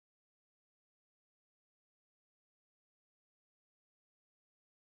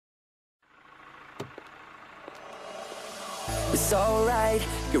it's alright.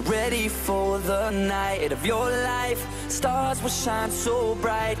 Get ready for the night of your life. Stars will shine so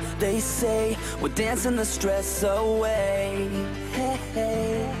bright. They say we're dancing the stress away. Hey,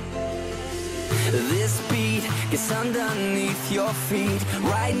 hey. This beat gets underneath your feet.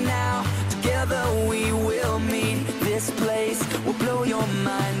 Right now, together we will meet. This place will blow your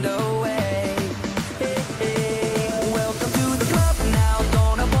mind away. Hey, hey. Welcome to the club now.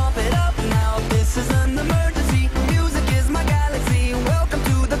 Gonna bump it up now. This is an emergency. Music is my galaxy. Welcome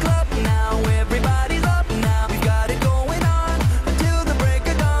to the club now. Everybody's up now. We've got it going on until the break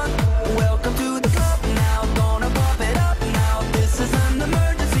of dawn. Welcome to the club now. Gonna bump it up now. This is an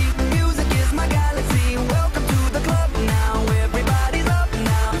emergency. Music is my galaxy. Welcome to the club now. Everybody's up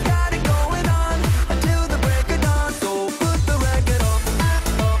now. We've got it going on until the break of dawn. So put the record on.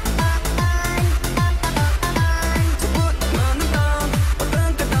 So put the money down. So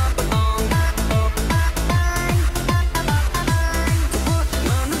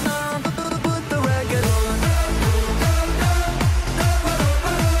put the record on.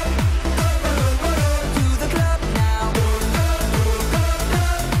 To the club now.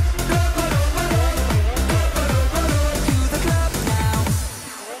 To the club now.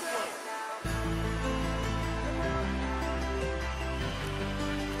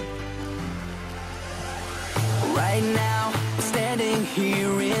 Right now, we're standing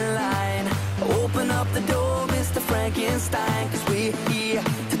here in line. Open up the door, Mr. Frankenstein, 'cause we're here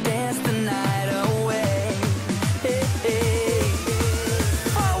to dance the night away. Hey, hey.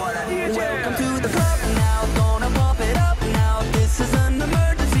 Welcome to the club now. Gonna bump it up now. This is an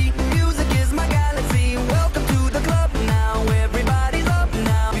emergency. Music is my galaxy. Welcome to the club now. Everybody's up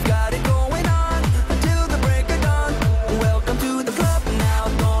now. We've got it going on until the break of dawn. Welcome to the club now.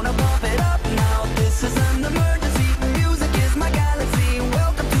 Gonna bump it up now. This is an emergency. Music is my galaxy.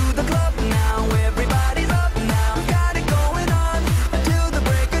 Welcome to the club now. Everybody's up now. We've got it going on until the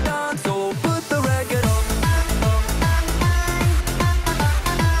break of dawn. So put the record on.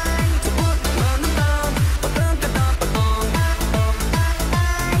 So put the money down.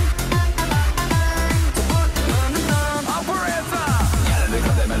 So put the money down. Operator! Gyal, look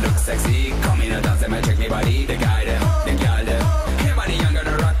at them and look sexy. Come in and dance them and check me body. The guy them, the gyal them. Everybody young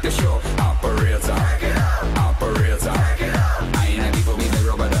gonna rock the show. Operator, operator. I ain't happy for me, they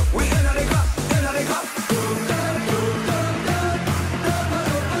rub it up. We in the club, in the club.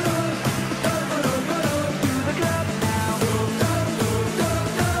 To the club now.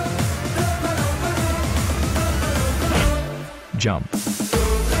 Jump. To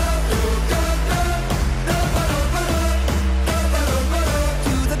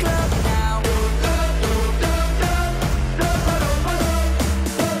the club now.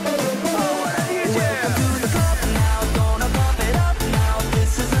 Welcome to the club now. Gonna bump it up now.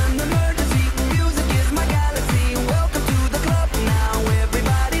 This is an emergency. Music is my galaxy. Welcome to the club now.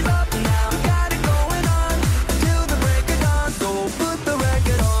 Everybody's up now. We've got it going on until the break of dawn. So put the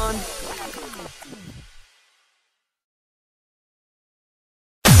record on.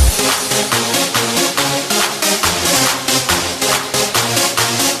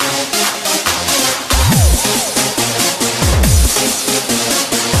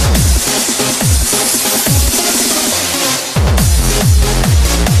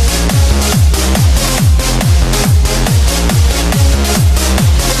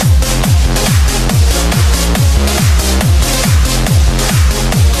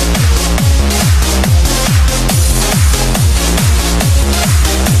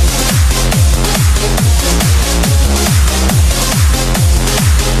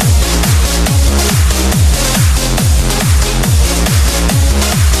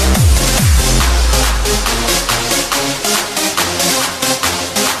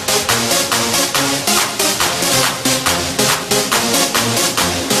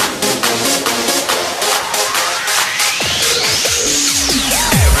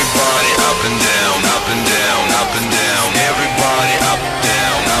 Everybody up and down, up and down, up and down. Everybody up,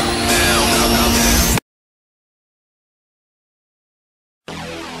 down, up, down, up, down.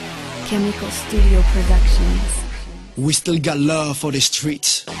 Chemical Studio Productions. We still got love for the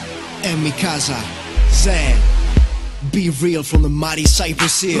streets. En mi casa, Zen. Be real from the mighty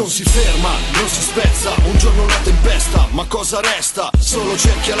Cypress Hill. Non si ferma, non si spezza, un giorno una tempesta, ma cosa resta? Solo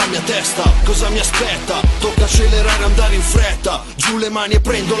cerchi alla mia testa, cosa mi aspetta? Tocca accelerare, andare in fretta, giù le mani e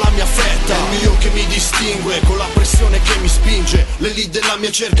prendo la mia fetta. È il mio che mi distingue, con la pressione che mi spinge, l'elite della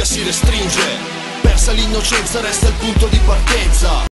mia cerca si restringe. Persa l'innocenza resta il punto di partenza.